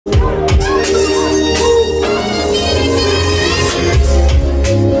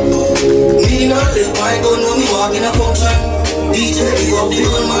up the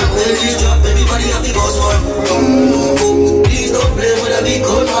gun, man. When this drop, everybody have the boss one. Please don't play with a big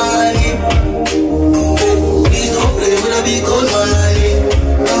gun, man like me. Please don't play with a big gun, man like me.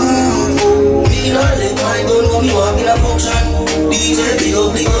 Me not let my gun when me walk in a function. DJ big up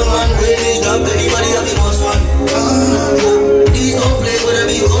the gun, man. When this drop, everybody have the boss one. Please don't play with a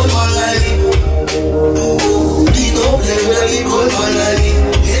big gun, man like me. Please don't play with a big gun, man like me.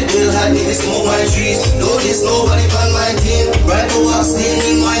 Head will hide me, smoke my trees. No, there's nobody on my team. Right now I'm staying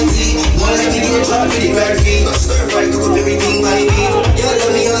in my team. One like to get dropped for the bad feet. Stir fry, cook up everything by the beat. Yeah,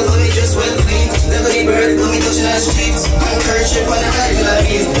 love me, just well clean. Never the bird, got me touching the streets. Handkerchief on the night till I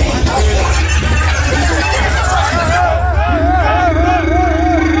leave.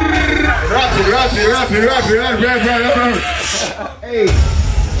 Rap it. Hey.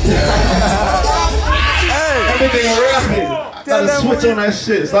 Everything rapping. I gotta switch on that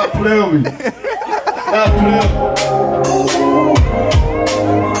shit. Stop playing with me. Stop playing.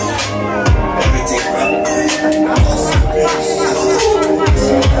 Everything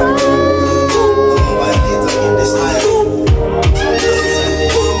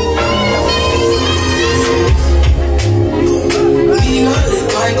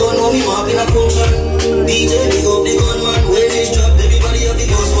I gon' know me walking a function. DJ big up the gun, man. When this drop, everybody have the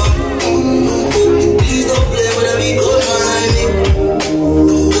ghost one. Please don't play with a big gun, man like me.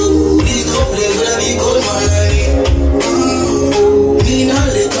 Please don't play with a big gun, man like me. Me not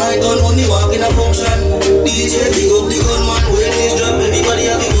let my gun when me walking a function. DJ big up the gun, man. When this drop, everybody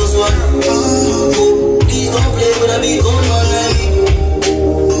have the ghost one. Please don't play with a big gun, man like me.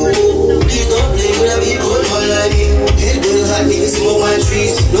 Please don't play with a big gun, man like me. Head will hide me, smoke my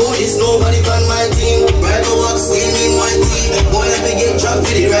trees. No, there's nobody on my team. Right now I'm staying in my team. Boy, I be get dropped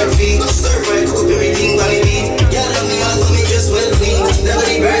for the right feet. Stir fry, cook up everything by the beat. Yeah, love me, all for me, just well clean. Never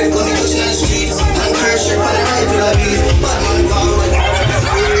the bird, got me touching the streets. Handkerchief on the right till I beat. Batman forward.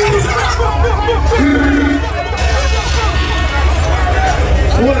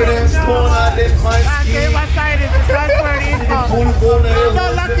 One of them spawn out this my skin. What side is it? Transfer the info. I'm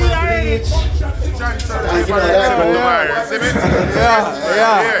not lucky already.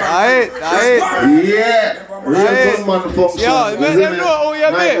 Real good man function. Yeah, make them know who you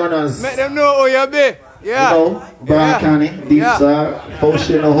be. Make them know who you be. Yeah. You know, Brian County, deep side, full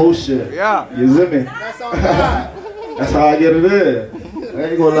shit, no whole shit. Yeah. You see me? That's how I get it in. I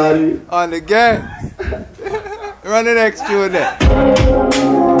ain't gonna lie to you. On the game. Run the next tune there.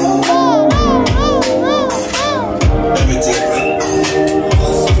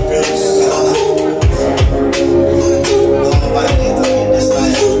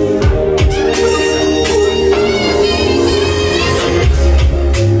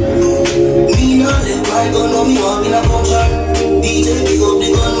 I don't know me walking a function. DJ big up the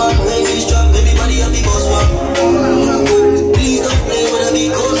gun, man. When this drop, everybody have the boss one. Please don't play with a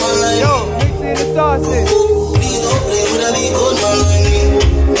big gun, man like me. Yo, mix in the sauce. Please don't play with a big gun, man like me.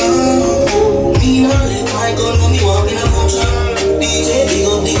 Me not let my gun when me walking a function. DJ big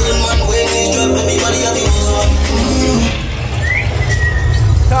up the gun, man. When this drop, everybody have the boss one.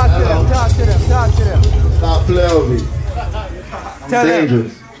 Talk to them. Stop playing with me. I'm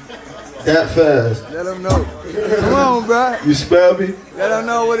dangerous. That fast. Let them know. Come on, bro. You spell me? Let them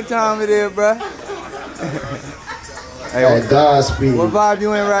know what the time it is, bro. Hey, at Godspeed. What vibe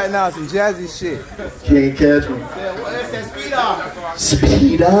you in right now? Some jazzy shit. Can't catch me. Speed off.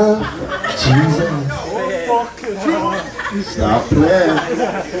 Speed off. Jesus. Stop playing.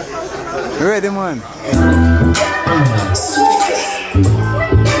 Ready, man.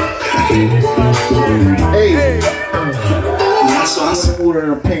 Hey. So I'm smoother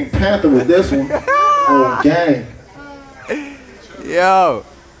than a Pink Panther with this one. Oh, gang. Yo.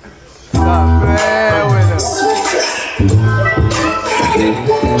 Stop playing with us.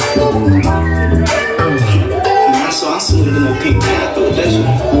 So I'm smoother than a Pink Panther with this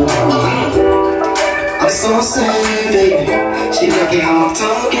one. I'm so sad, baby. She looking how I'm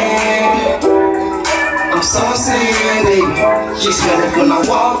talking. I'm so sad, baby. She smell it when I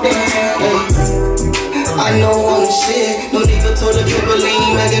walk in. I know I'm the shit. No need for toilet paper,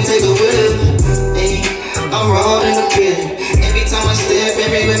 lean back and take a whip. Hey, I'm raw in the pit. Every time I step,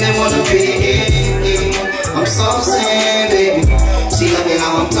 every women wanna be. Hey, I'm so sad, baby. She love me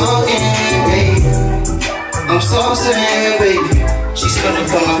how I'm talking, baby. I'm so sad, baby. She spinning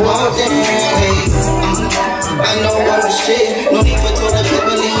from my walking. Hey, I know I'm the shit. No need for toilet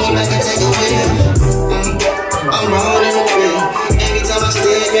paper, lean back and take a whip. I'm raw in the pit. Every time I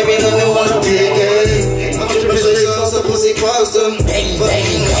step, every women wanna be. Pussy poster. Bang, bang,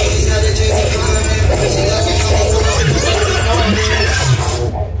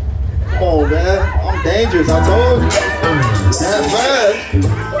 come on, man. I'm dangerous, I told you.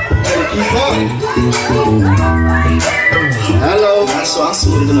 Hello, I saw I'm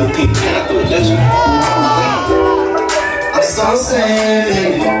swimming in a pink panther edition. I'm so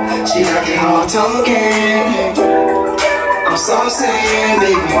sad, she like it how I'm talking. I'm so sad,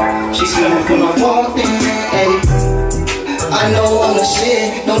 baby, she swimming from my walking. I know I'm the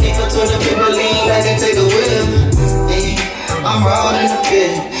shit, no need for the people lean, I can take a whip. I'm raw in the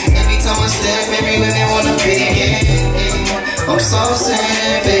pit, every time I step, every women wanna pick it. I'm so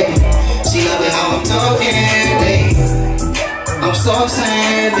sad, baby, she love it how I'm talking. I'm so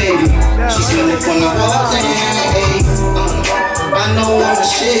sad, baby, she swimming from the water. I know I'm the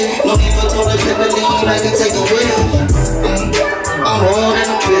shit, no need for the people lean, I can take a whip. I'm raw in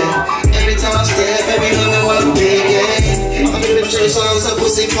the pit, every time I step, every women wanna pick it. I'm gonna chase songs up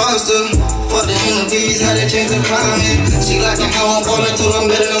pussy faster. For the interviews, had to change the climate. She like how I'm falling till I'm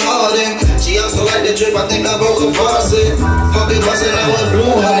better than Harden. She also like the drip, I think I broke a faucet. Pocket bustin' out with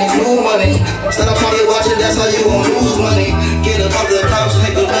blue money. Instead of pocket watching, that's how you gon' lose money. Get up off the couch,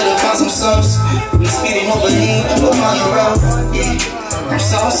 nigga, better find some subs. We speeding over here, we'll find a route. Yeah, I'm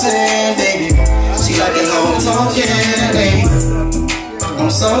so sad, baby. She like it how I'm talking, I'm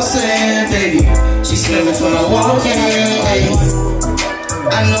so sad, baby. She slimming from the walking.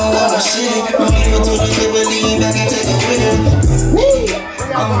 I know all the shit. No need for the people lean back and take a whip.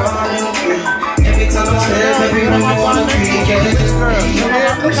 I'm riding the free. Every time I step, every woman wanna be again.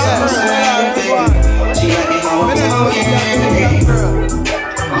 I'm so sad, baby. She like it how I'm talking.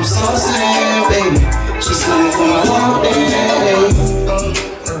 I'm so sad, baby. She slimming from the walking.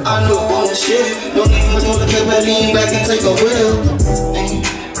 I know all the shit. No need for the people lean back and take a whip.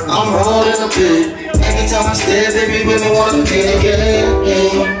 I'm rolling a bit. Every time I step, every women wanna be again.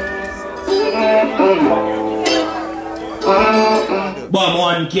 Bomb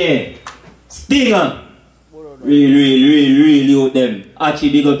 1K. Stinger. Really out them. Hatchy,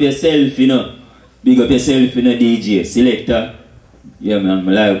 big up yourself, you know. Big up yourself, you know, DJ, selector. Yeah, man,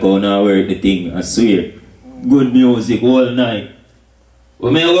 I like how now work the thing, I swear. Good music all night.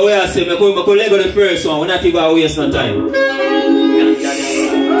 Well, man, I say, I go the first one. We're not even going to waste no time.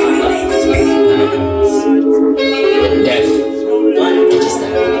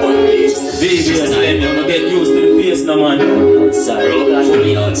 VVS Lemmy, I'm gonna get used to the face now, man. Outside,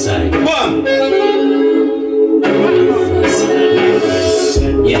 fully outside. Bam!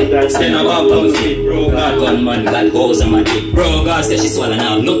 Yeah, stand about on feet, bro. God gunman, got holes on my dick. Bro, God said she swallow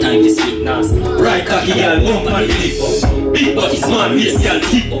now, no time to speak now. Right cocky girl, bump on the lip. Big body, small waist, girl,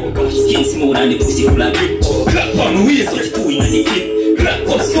 tip. Skin smooth and the pussy full of grip. Clap on the waist, 32 in the clip. Clap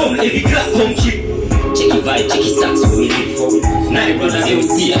up, some heavy, clap on chip. Check your vibe, check your socks, where we live. NIghtRunnaz, you will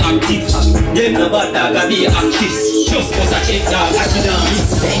stay active. Them no bad dog, I be active. Just cause I check dog, I can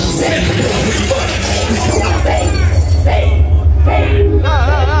dance.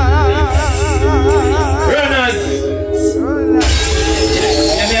 Runners!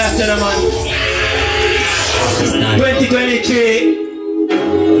 Let me ask you, man.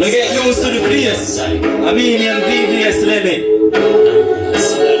 2023. Now get used to the place. I mean, in VVS Lemmy.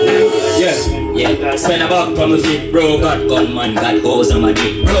 Yeah, spend a buck from the feet. Bro, God gunman, got holes on my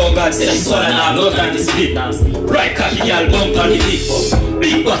dick. Bro, God said she's swallowing now, no time to split. Right cocky girl, bump on the dick.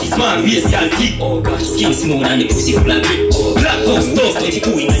 Big body, small waist, girl, thick. Skin smooth and the pussy full of grip. Black house, toast,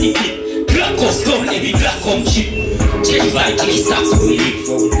 22 in the clip. Black house, come heavy, black come cheap. Check your vibe, check your socks, where we live.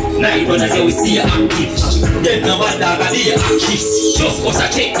 NIghtRunnaz, you will stay active. Them no bad dog, I be active. Just cause I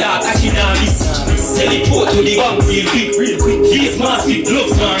check dog, I can miss. Teleport to the bank real quick. Face mask with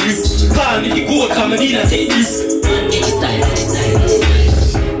gloves and wrist. Call me the goat, come in and take this. Get your style, get your style, get your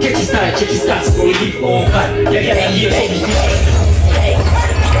style. Get your style, check your stats, for we live, oh God. Yeah,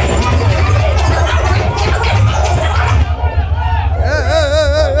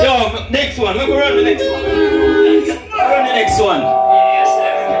 Yo, next one, we go run the next one. Run the next one.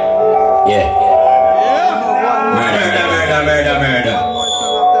 Yeah. Murder.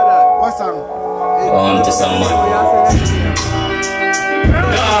 What song? On to someone.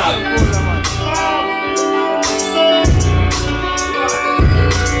 Dog.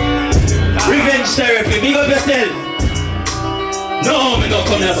 Revenge therapy, big up yourself. No, me don't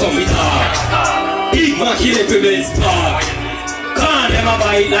come here some with dog. Big man kill every star. Can't never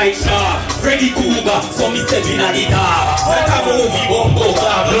buy it like shark. Freddy Cougar, so me step in at the dark. Like a movie, bumbo,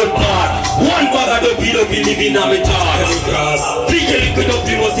 blood bar. One bag of the be living on the tar. Big liquid up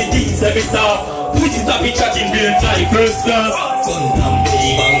the most it is every star. Pussy stop it chatting, brain fly first class. Gun down,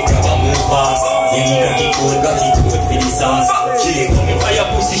 belly bang, grab a move fast. Him got it good for the sauce. Shake up me fire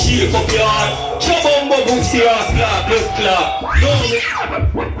pussy, shake up your heart. Chop on my pussy ass, clap, blood clap.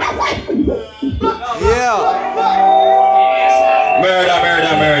 Yeah.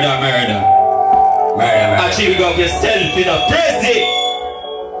 yourself in a Prezi.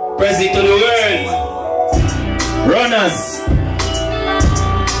 Prezi to the world. Runners.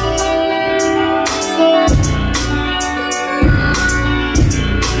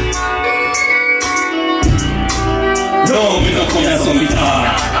 No, we don't come as some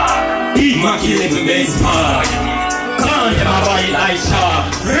guitar. He monkey little bass part. Can't get my body like shark.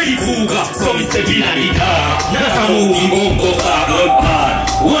 Ready booga, so we step in the dark. Not a movie, bombo, blood part.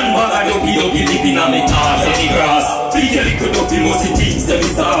 One bag of dopey living on me top. Any grass. Flick a little dopey, most it is every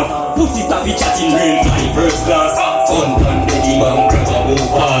soft. Pussy stop be chatting real fine first class. Fun done, ready man, grab a move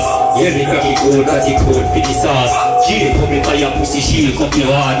fast. Yeah, me cracky cold, for the sauce. Jail come in fire, pussy shield, cup me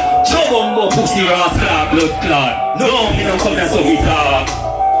hard. Chubumbo, pussy ras, clap, blood clot. No, me don't come as so guitar.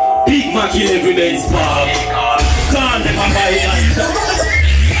 Big man kill every man's spark. Can't never buy it.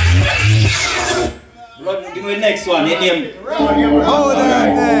 Give me the next one, hit him. Hold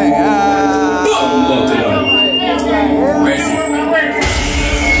that thing. Prezi.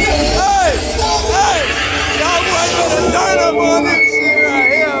 Hey! Y'all want to turn up on this shit right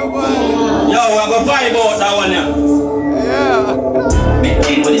here, boy. Yo, I go vibe out that one now. Yeah. Big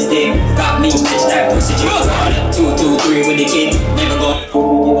thing with this thing. Got me, bitch, that pussy. 2, 2, 3 with the kid. Never go.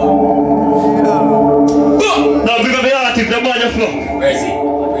 Now we're gonna be artists, the man of flow. Prezi.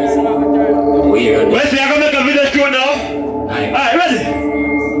 Weird. Wesley, I'm gonna make a video show now. Alright, ready?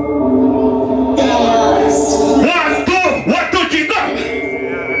 1, 2, 3, go!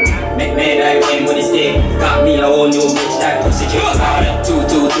 Make me that game with this thing. Got me a whole new bitch, that pussy. 2,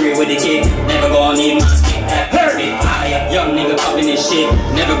 2, 3 with the kid. Never gonna need my stick, that pussy. Young nigga popping this shit.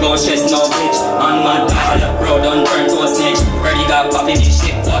 Never gonna stress no bitch. On my dollar, bro, don't turn to a snitch. Already got popping this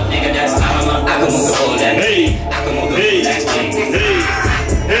shit. Fuck nigga, that's karma. I can move the whole damn thing. I can move the whole damn thing.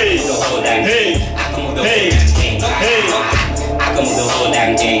 Hey, the whole damn thing. I can move the whole damn thing. I can move the whole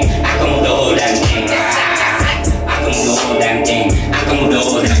damn thing. I can move the whole damn thing. I can move the whole damn thing. I can move the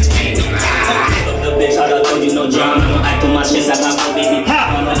whole damn thing. The bitch, I done told you no drama. I put my shit, I got my baby.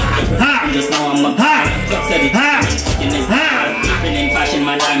 You just know I'm a fuck steady. Different in fashion,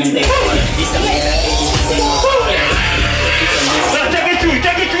 my diamonds they call it. This a man that take it through.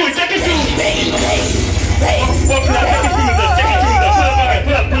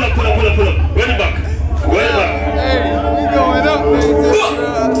 Pull up. Run it back. Hey, you going up, baby.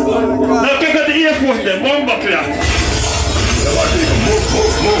 Now take out the Air Force then, one back there.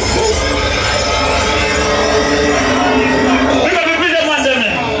 Pick up the video man then.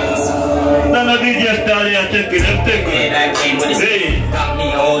 Now the DJ style here, take it. Hey. Got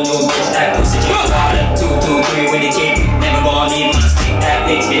me a whole new bitch, that pussy. 2, 2, 3 with the kid. Never gonna need my stick, that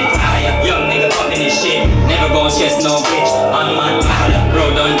bitch get fire. Young nigga popping this shit. Never gonna stress no bitch. On my dollar,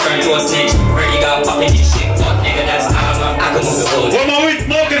 bro, don't turn to a snitch. Already got popping this shit. Fuck nigga, that's karma. I can move the whole damn thing. One more with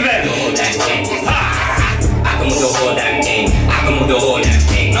smoke event. I can move the whole damn thing. I can move the whole damn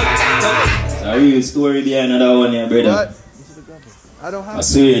thing. A real story behind that one here, brother. What? I don't have I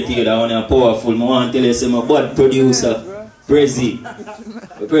swear to you, that one here powerful. I want to tell you, say my bad producer, Prezi.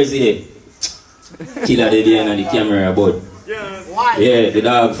 Prezi, killer the day on the camera, bud. Yeah, the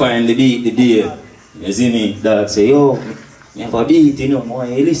dog find the beat the day. You see me? Dog say, yo, you have a beat, you know,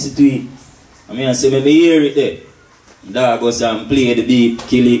 man, you listen to it. I mean, I say, maybe hear it there. Dog goes and play the beat,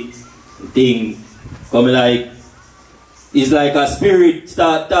 kill it, the thing. Come like, it's like a spirit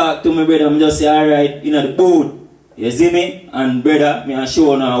start talk to me, brother. I'm just say, alright, you know, the booth. You see me? And brother, me a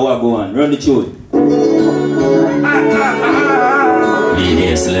show now what go on. Run the tune.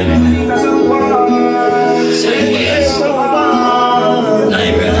 DEC lemmy.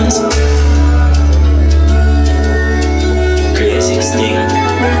 NIghtRunnaz. Crazy sting.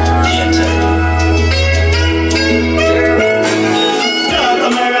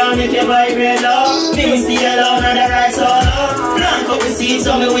 Come around if you vibrate low. Me see alone on the right solo. Blank up the seat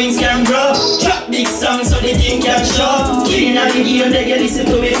so my wings can grow. Drop big song so the thing can show. Killing a big game, they can listen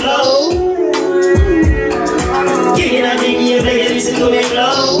to me flow. Killing a big game, they can listen to me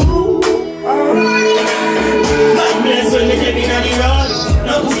flow. God bless when me step in on the road.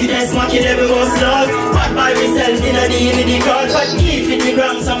 No pussy that smack it everywhere slug. Bad by myself in a deal with the crowd. But keep in the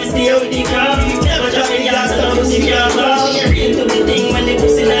ground so me stay with the crowd. Never drop the gas so no pussy can't blow. You real to the thing when the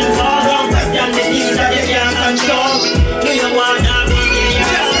pussy them fall. Don't pass down the things that you can't control. Do you wanna be in your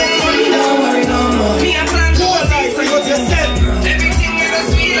house? Don't worry no more. Me a plan to a life for yourself. Everything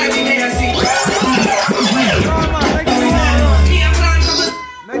is sweet like the DEC.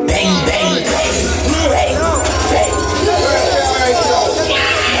 Bang, bang, bang.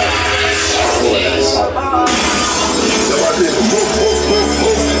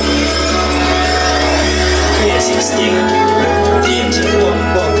 Crazy sting.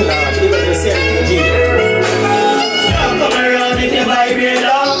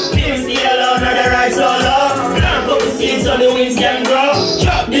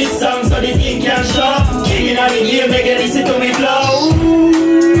 the game, they can listen to me flow.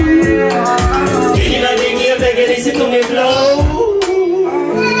 King of the game, they can listen to me flow.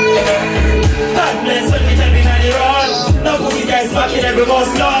 God bless when me tell me on the road. No pussy guys smacking every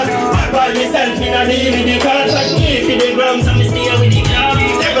boss lord. I ball myself in a knee with the car. But if in the ground, so me stay with the club.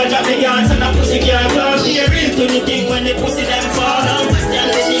 Never drop the guns and the pussy can't close. They real to the thing when the pussy them fall.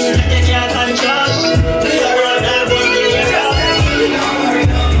 Understand the thing that they can't control. We are around that one to the top.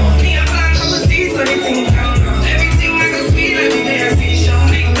 Me a plan from the seas so they think everything I go sweet like me there see show.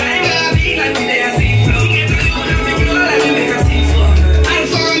 Big time I be like me there see flow. Get the load and the glow like me make a see flow. I'm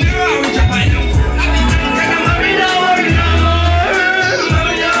from the road with your body.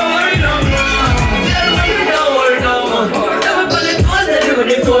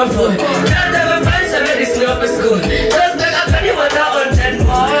 Can't ever find somebody slow up at school. Just make up any water on 10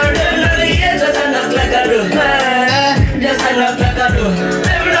 more. Every year just a knock like a door. Just a knock like a door.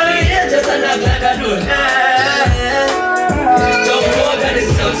 Every year just a knock like a door. Don't walk at the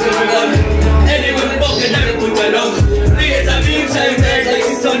sun so good. Anyway, we walk and never put along. Raise a beam shine bright like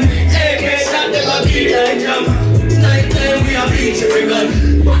the sun. AK shot never beat like jump. Night time we are beach every gun.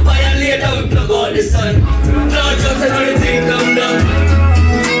 Violate we plug out the sun. No drugs and everything come down.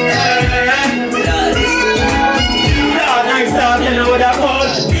 You know what I call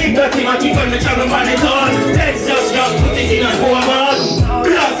big dirty man keep on the travel on the gun. Let's just drop, put it in a forward.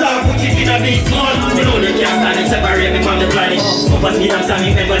 Blast off, put it in a big small. You know they can't stand it, separate me from the planet. Super speed and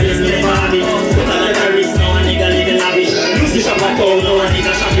Sammy, never days me never have it. Put on like a wrist, now a nigga live in lavish. Lose the shop at home, now a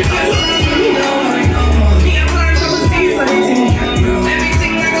nigga shop it out. Me a plan from the seas and everything.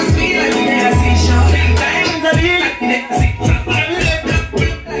 Everything like a sweet like me there see show. Big time is a beat like me there see.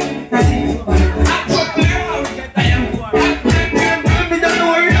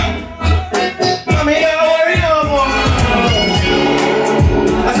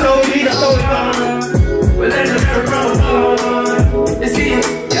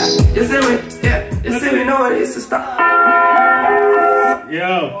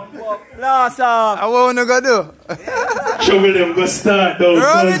 Yo. Blast off. I wanna go do. Show them go start though.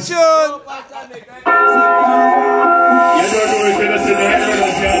 Run the tune. You don't know if you're listening to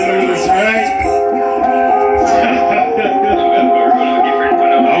NIghtRunnaz, right?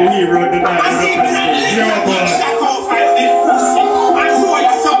 How we run the night? Yo, boy.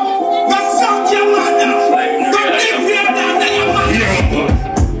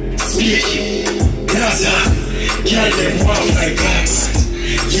 Girl, them walk like glass.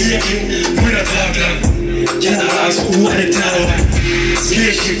 Yeah, when I talk them, just ask who at the tower.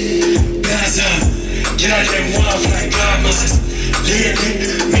 Spaceship, Gaza. Girl, them walk like glass. Yeah,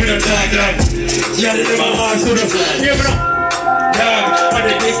 when I talk them, girl, them ask who the fly. Yeah, bro. Dog, on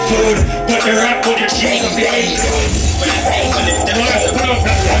the big food, but the rap with the cheese of the egg.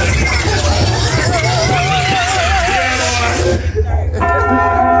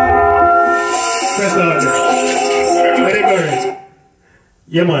 Press on. Ready, birds?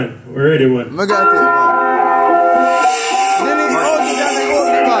 Yeah, man. We're ready, man. I got it, man.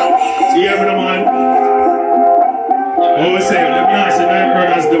 Yeah, man. What we say? The nice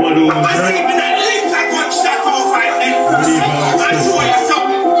NIghtRunnaz the one who was right.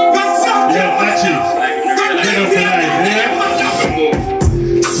 Yeah, Hatchy. Get up tonight, yeah?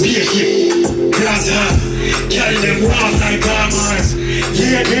 Spaceship, Gaza. Carry them walk like farmers.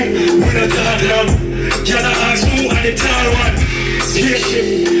 Yeah, when I talk them. Can I ask who are the tall one?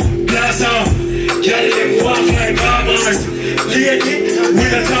 Spaceship, blast off. Carry them walk like farmers. Lady, we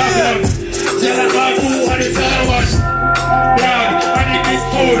the top them. Can I ask who are the tall ones? Dog, I need this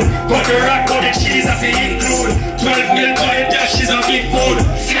food. Got the rock, got the cheese, I say include. 12 mil by the dash is a big mood.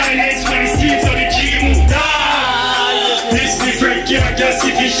 Silence for the seats of the G-move. This different, can't get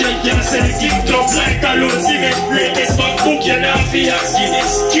sufficient. Can't sell it in top like a load. See me break this back book, you're not for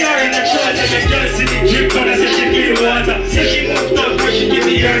accidents. Carrying the child, and the girls in the drip. But I say she feel water. Say she moved up, but she give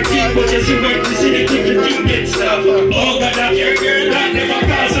me her teeth. But as you wait to see the thing get stopped. Oh God, I'm your girl, that never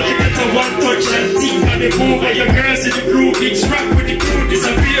calls. So you get a one touch and think. And they move and your girls in the groove. Mix rock with the crew,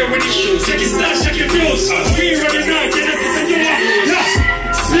 disappear with the shoes. Check your style, check your views. We running out, get up to the door. Yeah,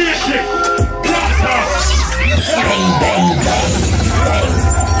 spaceship, blast off. Bang, bang, bang.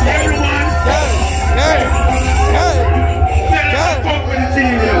 Everyone, hey. Fuck with the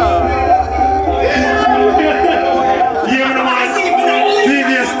team, yeah, man.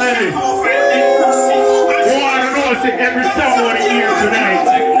 Previous Lemmy. You want to know, say every song on the ear tonight.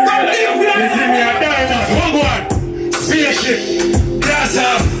 You see me a diamond. Hold on. Spaceship, glass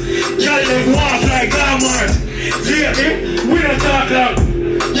up. Y'all them walk like glamours. Yeah, we don't talk loud.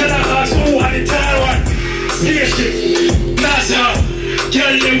 Y'all ask who are the tall one. Spaceship, glass up.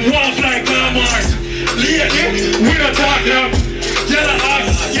 Y'all them walk like glamours. Yeah, We don't talk now. Tell her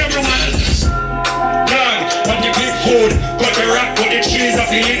ask everyone. Dog, on the big food. Got the rock, got the cheese off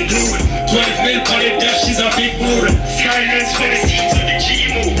the include. 12 mil on the dash is a big mood. Silence for the seats of the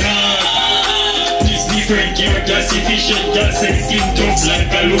G-move. This different gear, gas efficient, gas everything tough like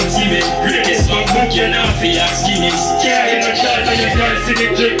a ultimate. Greatest of book, you're not for your skinnies. Yeah, you know, child, and your girl see the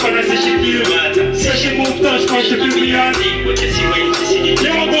drip, and I say she feel matter. So she move touch, but she feel me on. What you see when you see the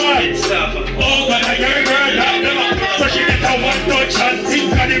yo, boy. Oh, but I got a girl, that never. So she get a one touch and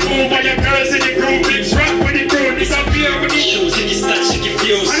think of the move, and your girls in the groove, big rock with the crew, disappear with the shoes, in the stash, she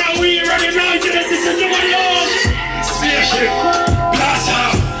confused. And now we running around to the system, somebody else. Spaceship, blast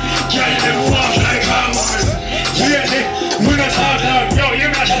off, get them fast like hammers. Yeah, we're not talking about, yo,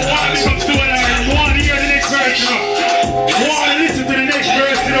 you're not want to come to it, you want to hear the next verse, you know. You want to listen to the next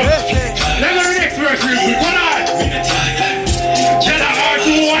verse, you know. Let's go to the next verse real quick, what on? Get a hard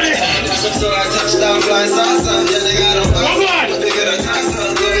to want it. So I touched down flying salsa. Yeah, they got them. Come on. They got a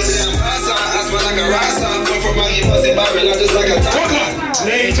tassa. They say I'm passa. I smell like a rasa. Come from my pussy barrel, I'm just like a taka.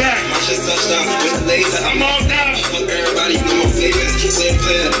 Lay back. My shit touchdown with the laser. I'm all down. Fuck everybody, know my flavors. Same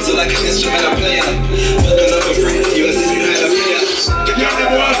player, so like an instrumental player. But another friend, you as if you had a player. Get down the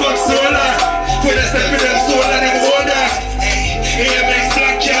boy, fuck solar. Put a step in them